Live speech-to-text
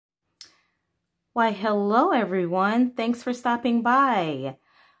Why, hello everyone. Thanks for stopping by.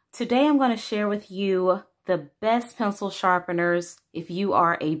 Today I'm going to share with you the best pencil sharpeners if you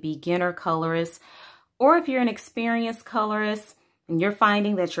are a beginner colorist or if you're an experienced colorist and you're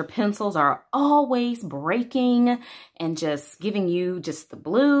finding that your pencils are always breaking and just giving you just the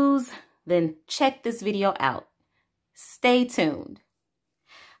blues, then check this video out. Stay tuned.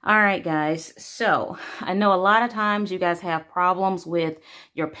 All right, guys, so I know a lot of times you guys have problems with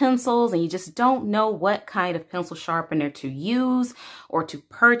your pencils and you just don't know what kind of pencil sharpener to use or to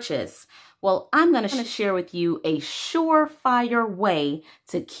purchase. Well, I'm going to share with you a surefire way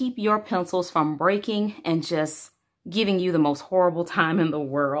to keep your pencils from breaking and just giving you the most horrible time in the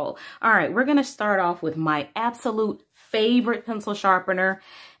world. All right, we're going to start off with my absolute favorite pencil sharpener,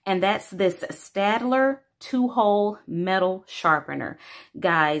 and that's this Staedtler 2-hole metal sharpener.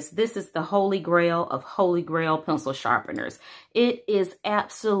 Guys, this is the holy grail of holy grail pencil sharpeners. It is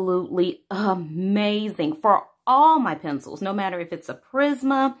absolutely amazing for all my pencils, no matter if it's a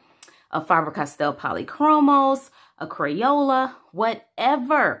Prisma, a Faber-Castell Polychromos, a Crayola,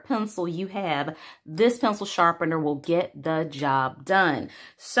 whatever pencil you have, this pencil sharpener will get the job done.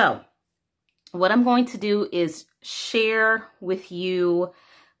 So what I'm going to do is share with you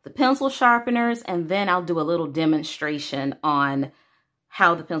the pencil sharpeners, and then I'll do a little demonstration on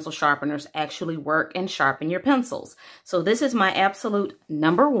how the pencil sharpeners actually work and sharpen your pencils. So this is my absolute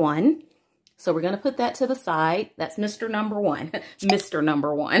number one. So we're going to put that to the side. That's Mr. Number One. Mr.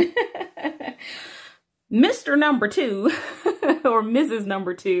 Number One. Mr. Number Two or Mrs.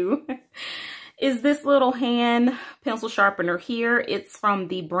 Number Two is this little hand pencil sharpener here. It's from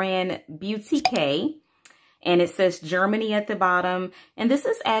the brand Beauty K. And it says Germany at the bottom. And this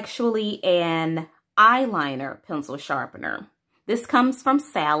is actually an eyeliner pencil sharpener. This comes from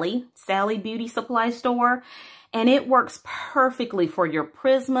Sally Beauty Supply Store. And it works perfectly for your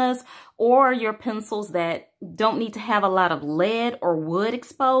Prismas or your pencils that don't need to have a lot of lead or wood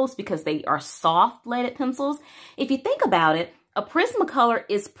exposed because they are soft leaded pencils. If you think about it, a Prismacolor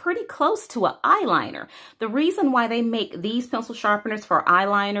is pretty close to an eyeliner. The reason why they make these pencil sharpeners for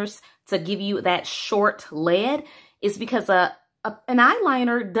eyeliners to give you that short lead is because an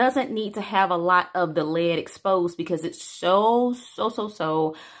eyeliner doesn't need to have a lot of the lead exposed because it's so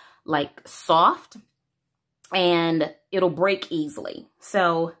like soft and it'll break easily.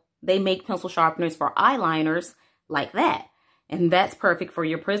 So they make pencil sharpeners for eyeliners like that. And that's perfect for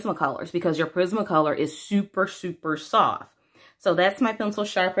your Prismacolors because your Prismacolor is super soft. So that's my pencil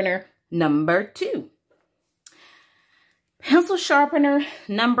sharpener number 2. Pencil sharpener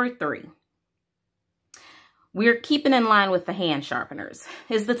number 3. We're keeping in line with the hand sharpeners.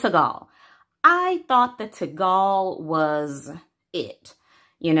 Is the Tagal. I thought the Tagal was it.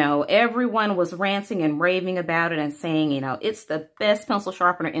 You know, everyone was ranting and raving about it and saying, you know, it's the best pencil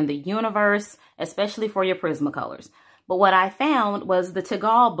sharpener in the universe, especially for your Prismacolors. But what I found was the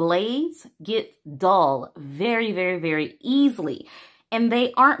Tagal blades get dull very easily, and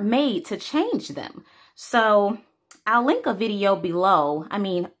they aren't made to change them. So I'll link a video below.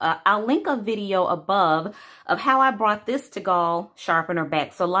 I'll link a video above of how I brought this Tagal sharpener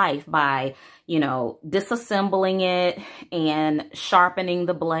back to life by, you know, disassembling it and sharpening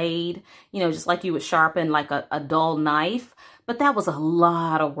the blade, you know, just like you would sharpen like a dull knife. But that was a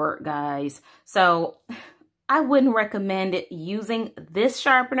lot of work, guys. So I wouldn't recommend using this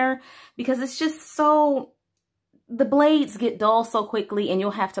sharpener because it's just the blades get dull so quickly and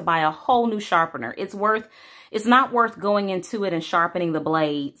you'll have to buy a whole new sharpener. It's not worth going into it and sharpening the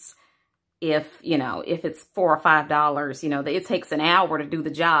blades if it's $4 or $5, you know, it takes an hour to do the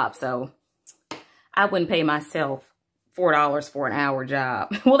job. So I wouldn't pay myself $4 for an hour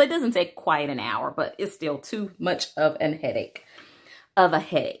job. Well, it doesn't take quite an hour, but it's still too much of a headache.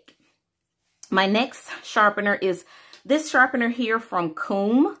 My next sharpener is this sharpener here from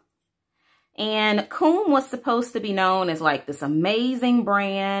Coom. And Coom was supposed to be known as like this amazing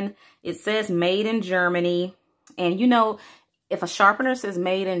brand. It says made in Germany. And you know, if a sharpener says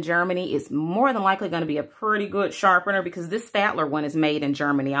made in Germany, it's more than likely going to be a pretty good sharpener because this Staedtler one is made in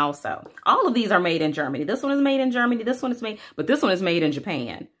Germany also. All of these are made in Germany. This one is made in Germany. This one is made, but this one is made in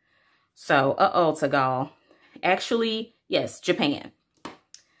Japan. So, Tagal. Actually, yes, Japan.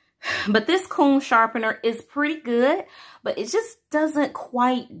 But this Coom sharpener is pretty good, but it just doesn't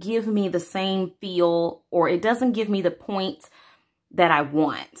quite give me the same feel, or it doesn't give me the point that I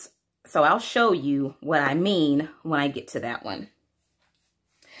want. So I'll show you what I mean when I get to that one.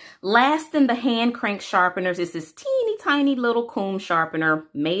 Last in the hand crank sharpeners is this teeny tiny little Coom sharpener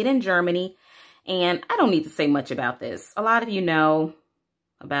made in Germany. And I don't need to say much about this. A lot of you know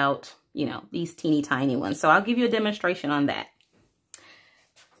about, you know, these teeny tiny ones. So I'll give you a demonstration on that.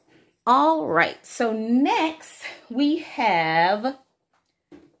 All right, so next we have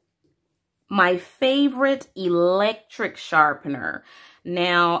my favorite electric sharpener.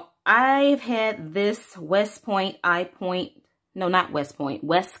 Now, I've had this Westcott I-Point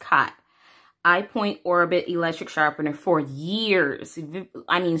Orbit electric sharpener for years.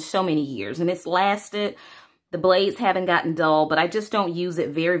 I mean, so many years, and it's lasted. The blades haven't gotten dull, but I just don't use it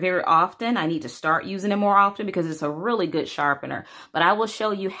very, very often. I need to start using it more often because it's a really good sharpener. But I will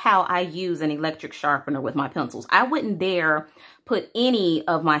show you how I use an electric sharpener with my pencils. I wouldn't dare put any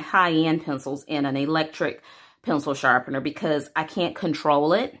of my high-end pencils in an electric pencil sharpener because I can't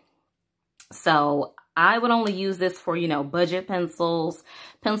control it. So I would only use this for, you know, budget pencils,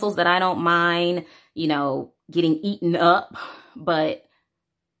 pencils that I don't mind, you know, getting eaten up. But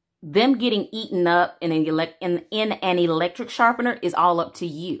them getting eaten up in an electric sharpener is all up to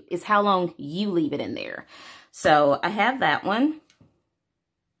you. It's how long you leave it in there. So I have that one.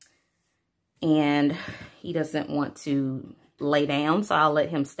 And he doesn't want to lay down, so I'll let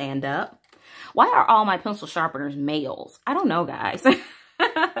him stand up. Why are all my pencil sharpeners males? I don't know, guys.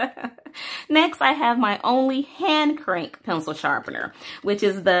 Next, I have my only hand crank pencil sharpener, which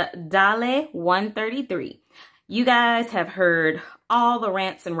is the Dale 133. You guys have heard all the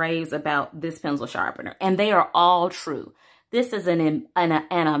rants and raves about this pencil sharpener, and they are all true. This is an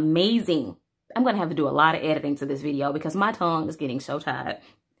amazing, I'm going to have to do a lot of editing to this video because my tongue is getting so tired.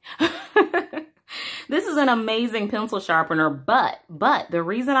 This is an amazing pencil sharpener, but the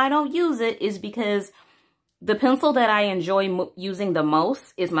reason I don't use it is because the pencil that I enjoy using the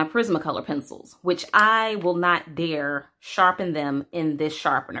most is my Prismacolor pencils, which I will not dare sharpen them in this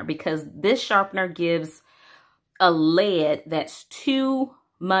sharpener because this sharpener gives a lead that's too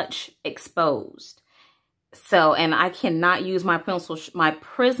much exposed. So, and I cannot use my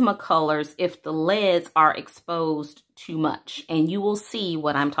Prismacolors if the leads are exposed too much. And you will see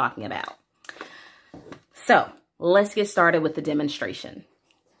what I'm talking about. So, let's get started with the demonstration.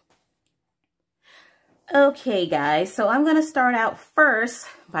 Okay, guys, so I'm going to start out first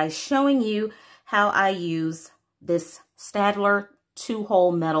by showing you how I use this Staedtler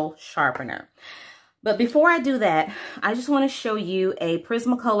 2-hole metal sharpener. But before I do that, I just want to show you a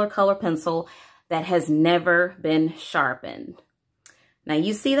Prismacolor color pencil that has never been sharpened. Now,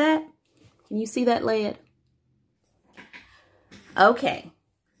 you see that? Can you see that lead? Okay,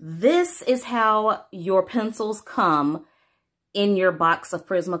 this is how your pencils come in your box of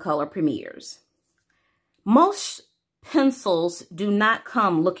Prismacolor Premiers. Most pencils do not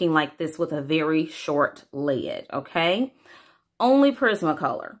come looking like this with a very short lead, okay? Only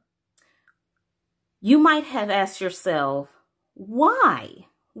Prismacolor. You might have asked yourself, why?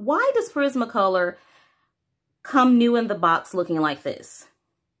 Why does Prismacolor come new in the box looking like this?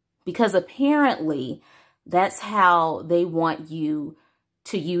 Because apparently that's how they want you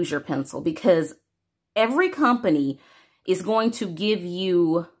to use your pencil, because every company is going to give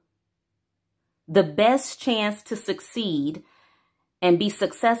you the best chance to succeed and be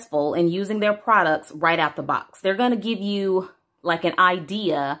successful in using their products right out the box. They're going to give you like an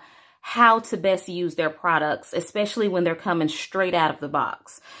idea how to best use their products, especially when they're coming straight out of the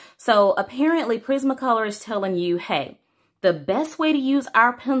box. So apparently Prismacolor is telling you, hey, the best way to use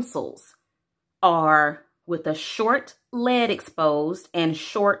our pencils are with a short lead exposed and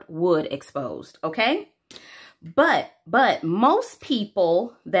short wood exposed, okay? But most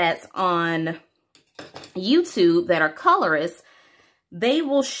people that's on YouTube that are colorists, they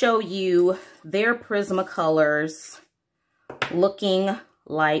will show you their Prismacolors looking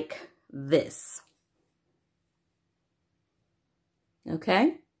like this.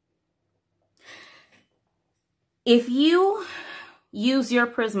 Okay? If you use your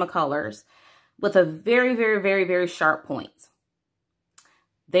Prismacolors with a very, very, very, very sharp point,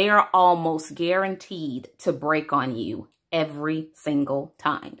 they are almost guaranteed to break on you every single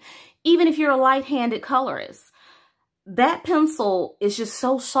time. Even if you're a light-handed colorist, that pencil is just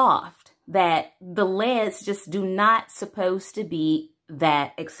so soft that the leads just do not supposed to be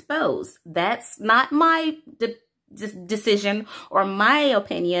that exposed. That's not my decision or my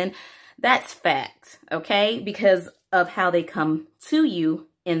opinion. That's fact, okay? Because of how they come to you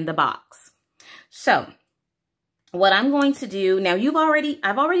in the box. So, what I'm going to do, now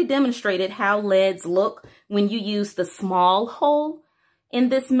I've already demonstrated how leads look when you use the small hole in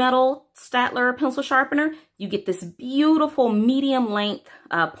this metal Staedtler pencil sharpener. You get this beautiful medium length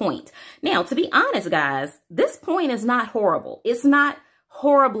point. Now, to be honest, guys, this point is not horrible. It's not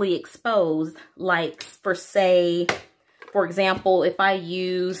horribly exposed like for example, if I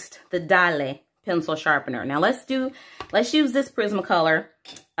used the Dale pencil sharpener. Now let's use this Prismacolor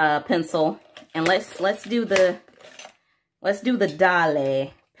pencil, and let's do the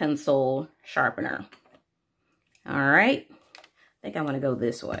Dale pencil sharpener. All right, I think I want to go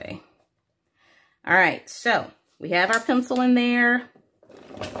this way. All right, so we have our pencil in there.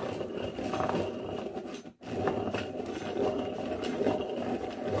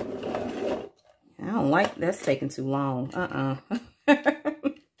 I don't like, that's taking too long. All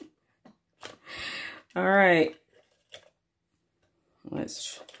right.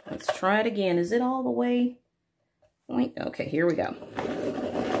 Let's try it again. Is it all the way? Point. Okay, here we go.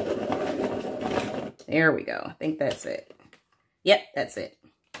 There we go. I think that's it. Yep, that's it.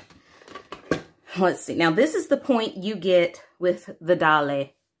 Let's see. Now, this is the point you get with the Dale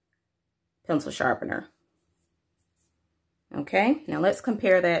pencil sharpener. Okay, now let's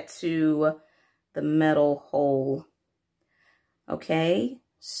compare that to the metal hole. Okay,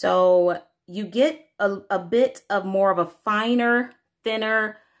 so you get a bit of more of a finer,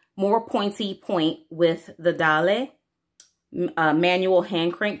 thinner, more pointy point with the Dale manual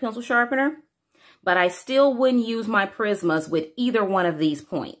hand crank pencil sharpener. But I still wouldn't use my Prismas with either one of these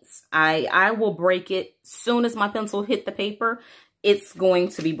points. I will break it soon as my pencil hit the paper. It's going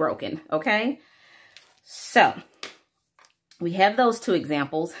to be broken, okay? So, we have those two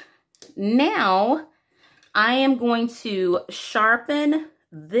examples. Now, I am going to sharpen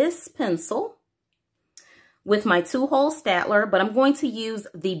this pencil with my 2-hole Statler, but I'm going to use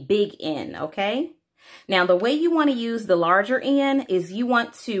the big end, okay? Now, the way you want to use the larger end is you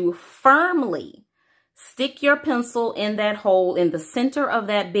want to firmly stick your pencil in that hole, in the center of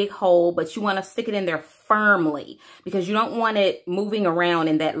that big hole, but you want to stick it in there firmly because you don't want it moving around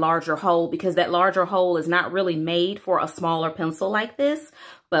in that larger hole, because that larger hole is not really made for a smaller pencil like this.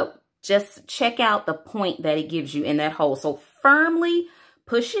 But just check out the point that it gives you in that hole. So firmly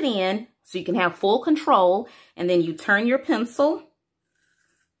push it in so you can have full control, and then you turn your pencil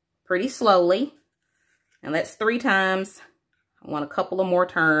pretty slowly. And that's 3 times. I want a couple of more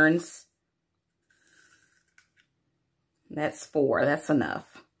turns. That's 4. That's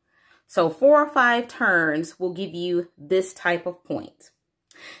enough. So 4 or 5 turns will give you this type of point.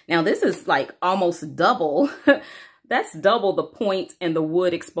 Now this is like almost double. That's double the point and the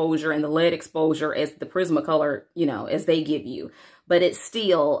wood exposure and the lead exposure as the Prismacolor, you know, as they give you. But it's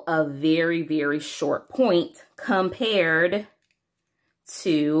still a very, very short point compared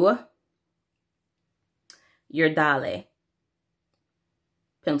to your Dale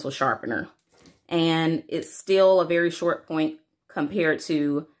pencil sharpener. And it's still a very short point compared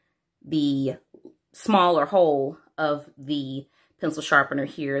to the smaller hole of the pencil sharpener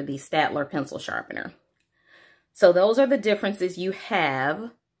here, the Statler pencil sharpener. So those are the differences you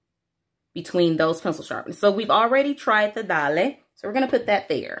have between those pencil sharpeners. So we've already tried the Dale, so we're going to put that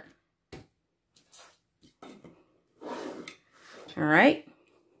there. All right.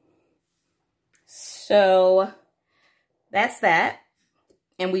 So that's that.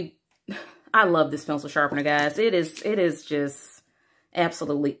 And I love this pencil sharpener, guys. It is just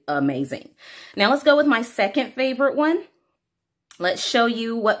absolutely amazing. Now let's go with my second favorite one. Let's show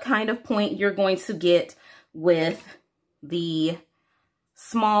you what kind of point you're going to get with the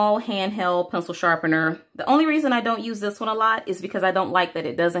small handheld pencil sharpener. The only reason I don't use this one a lot is because I don't like that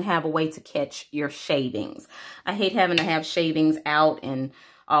it doesn't have a way to catch your shavings. I hate having to have shavings out and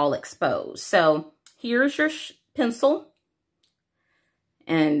all exposed. So here's your pencil.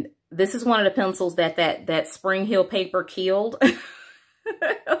 And this is one of the pencils that Spring Hill paper killed.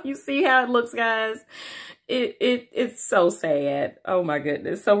 You see how it looks, guys? It's so sad. Oh my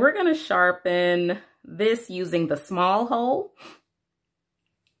goodness. So we're going to sharpen this using the small hole.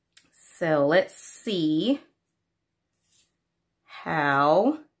 So let's see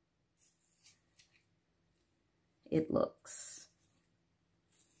how it looks.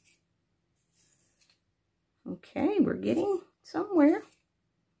 Okay, we're getting somewhere.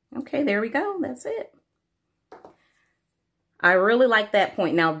 Okay, there we go. That's it. I really like that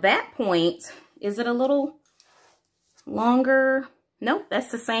point. Now that point, is it a little longer? Nope,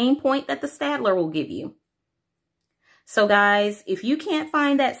 that's the same point that the Statler will give you. So guys, if you can't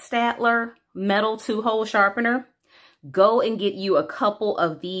find that Statler metal 2-hole sharpener, go and get you a couple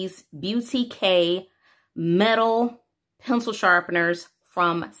of these Beauty K metal pencil sharpeners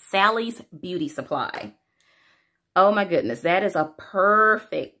from Sally's Beauty Supply. Oh my goodness, that is a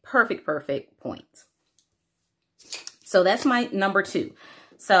perfect point. So that's my number 2.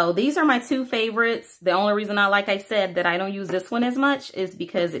 So these are my 2 favorites. The only reason like I said, that I don't use this one as much is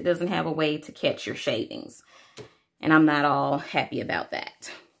because it doesn't have a way to catch your shavings. And I'm not all happy about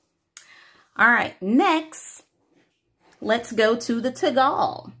that. All right, next, let's go to the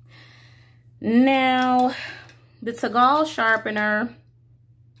Tagal. Now, the Tagal sharpener,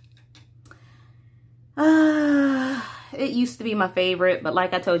 it used to be my favorite, but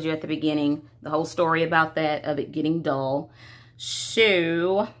like I told you at the beginning, the whole story about that, of it getting dull.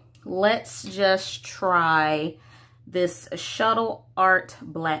 So let's just try this Shuttle Art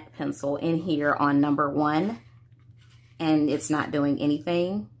black pencil in here on number 1. And it's not doing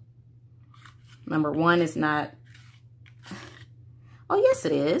anything. Number 1 is not. Oh, yes,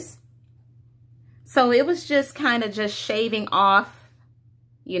 it is. So it was just kind of just shaving off,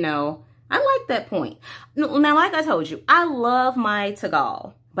 you know. I like that point. Now, like I told you, I love my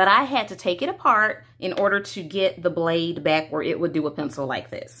Tagal, but I had to take it apart in order to get the blade back where it would do a pencil like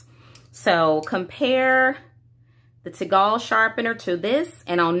this. So compare the Tagal sharpener to this,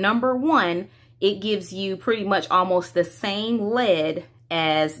 and on number 1, it gives you pretty much almost the same lead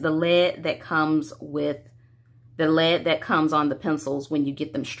as the lead that comes with the lead that comes on the pencils when you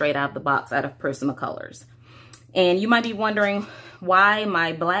get them straight out of the box out of Prismacolors. And you might be wondering why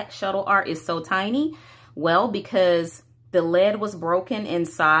my black Shuttle Art is so tiny. Well, because the lead was broken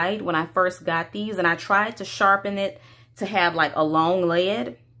inside when I first got these, and I tried to sharpen it to have like a long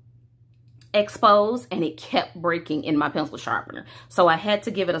lead exposed, and it kept breaking in my pencil sharpener. So I had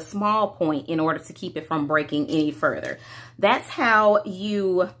to give it a small point in order to keep it from breaking any further. That's how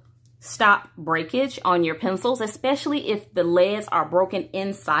you stop breakage on your pencils, especially if the leads are broken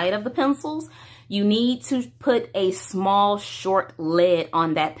inside of the pencils. You need to put a small, short lead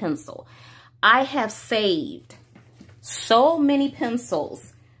on that pencil. I have saved so many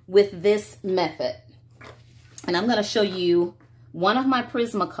pencils with this method. And I'm going to show you one of my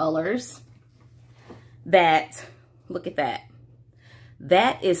Prismacolors that, look at that.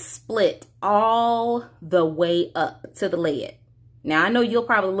 That is split all the way up to the lead. Now, I know you'll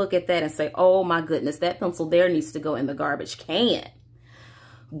probably look at that and say, oh my goodness, that pencil there needs to go in the garbage can.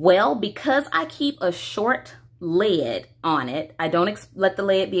 Well, because I keep a short lead on it, I don't let the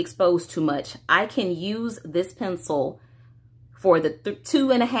lead be exposed too much. I can use this pencil for the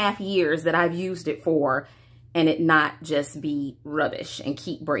 2.5 years that I've used it for, and it not just be rubbish and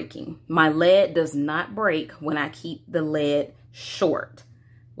keep breaking. My lead does not break when I keep the lead short,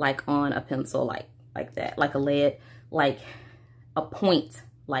 like on a pencil like that, like a lead, like a point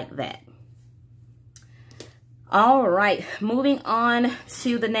like that. All right, moving on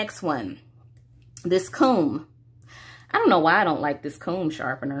to the next one. This comb. I don't know why I don't like this comb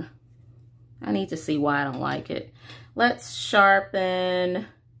sharpener. I need to see why I don't like it. Let's sharpen,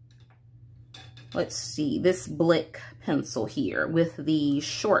 let's see, this Blick pencil here with the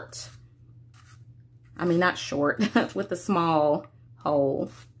short, I mean not short, with the small hole.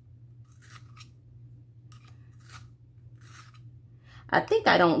 I think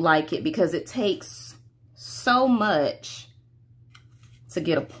I don't like it because it takes so much to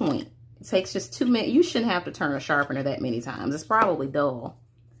get a point. It takes just 2 minutes. You shouldn't have to turn a sharpener that many times. It's probably dull.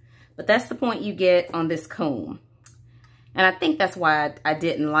 But that's the point you get on this comb. And I think that's why I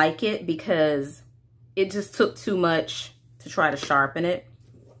didn't like it, because it just took too much to try to sharpen it.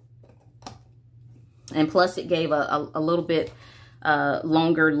 And plus it gave a little bit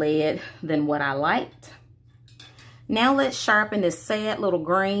longer lead than what I liked. Now let's sharpen this sad little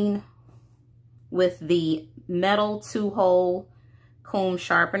green with the metal 2-hole comb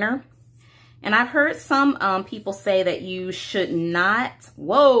sharpener. And I've heard some people say that you should not,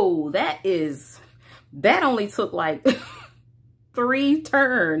 whoa, that only took like 3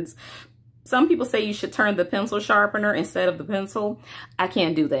 turns. Some people say you should turn the pencil sharpener instead of the pencil. I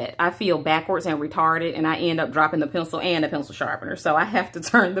can't do that. I feel backwards and retarded, and I end up dropping the pencil and the pencil sharpener. So I have to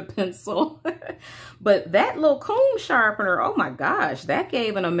turn the pencil. But that little comb sharpener, oh my gosh, that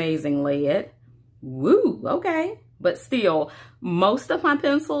gave an amazing lead. Woo, okay. But still, most of my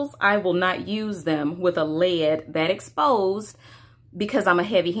pencils, I will not use them with a lead that exposed, because I'm a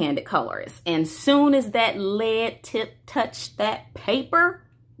heavy-handed colorist. And soon as that lead tip touched that paper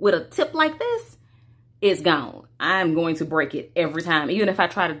with a tip like this, it's gone. I'm going to break it every time. Even if I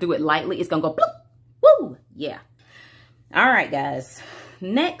try to do it lightly, it's gonna go bloop, woo, yeah. All right, guys.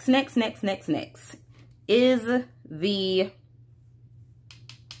 Next is the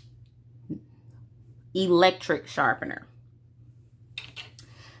electric sharpener.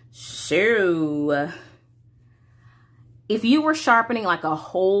 So if you were sharpening like a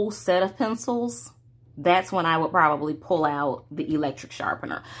whole set of pencils, that's when I would probably pull out the electric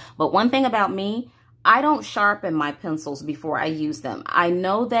sharpener. But one thing about me, I don't sharpen my pencils before I use them. I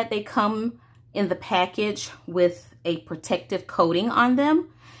know that they come in the package with a protective coating on them,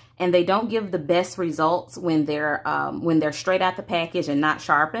 and they don't give the best results when they're straight out the package and not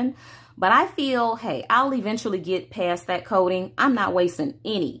sharpened. But I feel, hey, I'll eventually get past that coating. I'm not wasting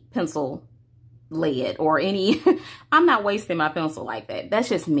any pencil lead or any, I'm not wasting my pencil like that. That's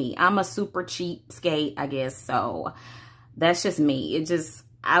just me. I'm a super cheapskate, I guess. So That's just me.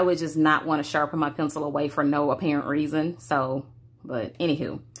 I would just not want to sharpen my pencil away for no apparent reason. So, but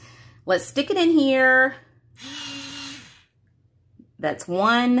anywho, let's stick it in here. That's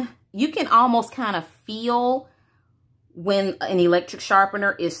one. You can almost kind of feel when an electric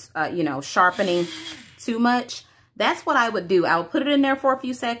sharpener is, you know, sharpening too much. That's what I would do. I'll put it in there for a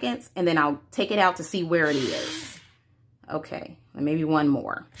few seconds and then I'll take it out to see where it is. Okay, and maybe one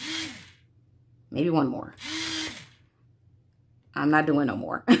more. Maybe one more. I'm not doing no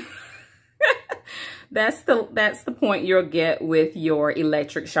more. That's the point you'll get with your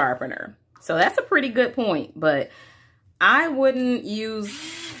electric sharpener. So that's a pretty good point, but I wouldn't use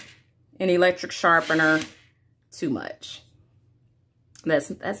an electric sharpener too much.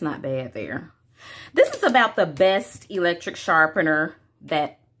 That's not bad there. This is about the best electric sharpener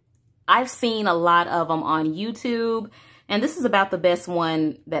that I've seen. A lot of them on YouTube, and this is about the best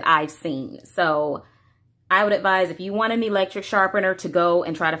one that I've seen. So I would advise, if you want an electric sharpener, to go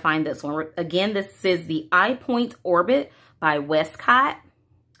and try to find this one. Again, this is the iPoint Orbit by Westcott.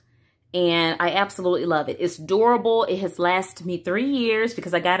 And I absolutely love it. It's durable. It has lasted me 3 years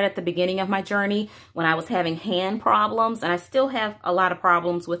because I got it at the beginning of my journey when I was having hand problems. And I still have a lot of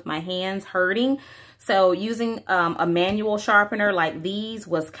problems with my hands hurting. So using a manual sharpener like these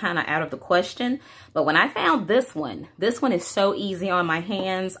was kind of out of the question. But when I found this one is so easy on my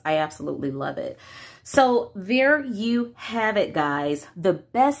hands. I absolutely love it. So there you have it, guys. The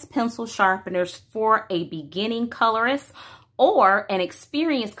best pencil sharpeners for a beginning colorist or an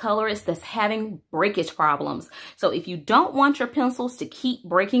experienced colorist that's having breakage problems. So if you don't want your pencils to keep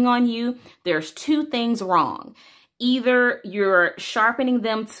breaking on you, there's two things wrong. Either you're sharpening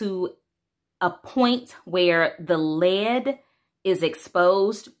them to a point where the lead is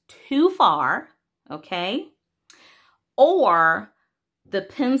exposed too far, okay? Or the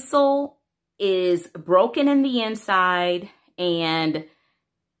pencil is broken in the inside and,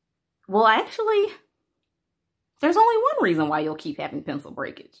 well, actually, there's only one reason why you'll keep having pencil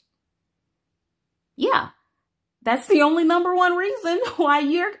breakage. Yeah, that's the only number one reason why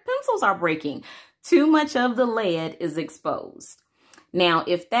your pencils are breaking. Too much of the lead is exposed. Now,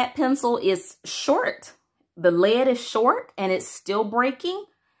 if that pencil is short, the lead is short and it's still breaking,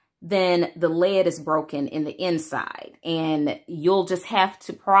 then the lead is broken in the inside. And you'll just have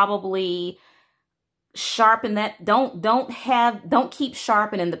to probably sharpen that. Don't keep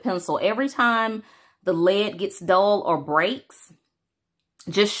sharpening the pencil. Every time the lead gets dull or breaks,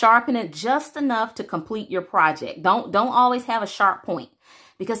 just sharpen it just enough to complete your project. Don't always have a sharp point,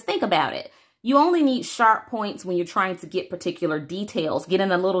 because think about it. You only need sharp points when you're trying to get particular details, get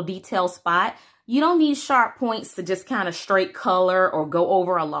in a little detail spot. You don't need sharp points to just kind of straight color or go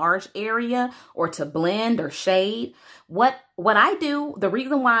over a large area or to blend or shade. What I do, the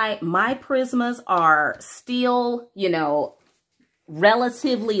reason why my Prismas are still, you know,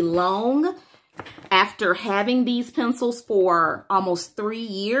 relatively long after having these pencils for almost 3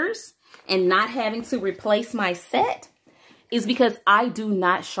 years and not having to replace my set, is because I do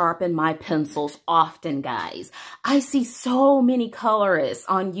not sharpen my pencils often, guys. I see so many colorists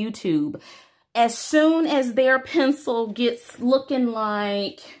on YouTube. As soon as their pencil gets looking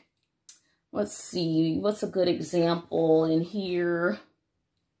like, let's see, what's a good example in here?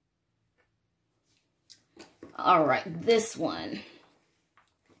 All right, this one.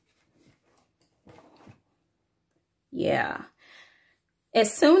 Yeah.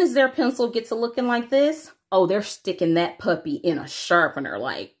 As soon as their pencil gets looking like this, oh, they're sticking that puppy in a sharpener,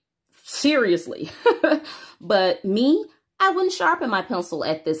 like, seriously. But me, I wouldn't sharpen my pencil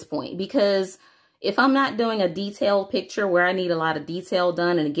at this point, because if I'm not doing a detailed picture where I need a lot of detail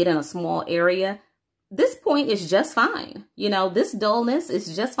done and get in a small area, this point is just fine. You know, this dullness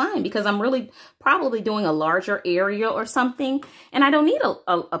is just fine because I'm really probably doing a larger area or something, and I don't need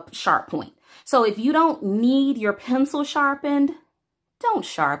a sharp point. So if you don't need your pencil sharpened, don't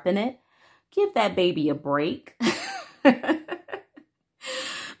sharpen it. Give that baby a break.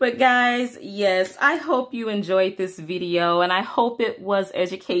 But guys, yes, I hope you enjoyed this video, and I hope it was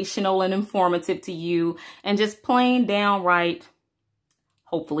educational and informative to you, and just plain downright,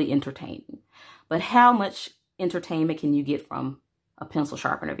 hopefully entertaining. But how much entertainment can you get from a pencil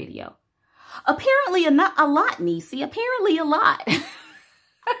sharpener video? Apparently not a lot, Niecy. Apparently a lot.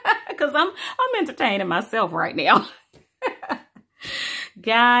 Because I'm entertaining myself right now.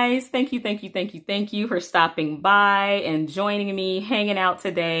 Guys, thank you for stopping by and joining me, hanging out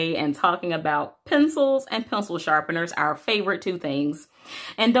today and talking about pencils and pencil sharpeners, our favorite two things.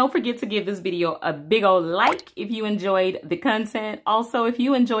 And don't forget to give this video a big old like if you enjoyed the content. Also, if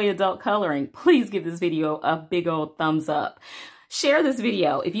you enjoy adult coloring, please give this video a big old thumbs up. Share this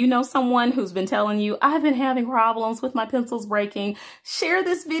video. If you know someone who's been telling you, I've been having problems with my pencils breaking, share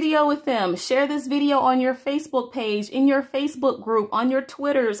this video with them. Share this video on your Facebook page, in your Facebook group, on your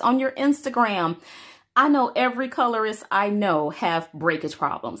Twitters, on your Instagram. I know every colorist I know have breakage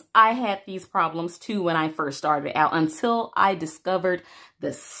problems. I had these problems too when I first started out until I discovered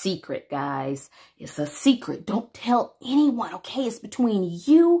the secret, guys. It's a secret. Don't tell anyone, okay? It's between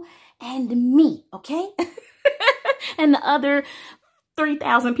you and me, okay? And the other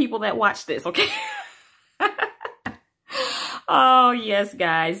 3,000 people that watch this, okay? Oh, yes,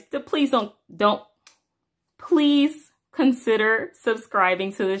 guys. Please please consider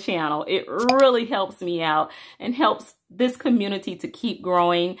subscribing to the channel. It really helps me out and helps this community to keep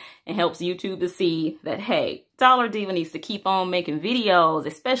growing and helps YouTube to see that, hey, Dollar Diva needs to keep on making videos,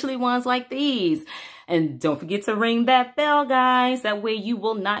 especially ones like these. And don't forget to ring that bell, guys. That way you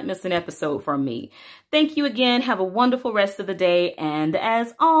will not miss an episode from me. Thank you again. Have a wonderful rest of the day. And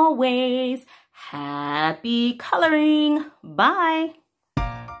as always, happy coloring. Bye.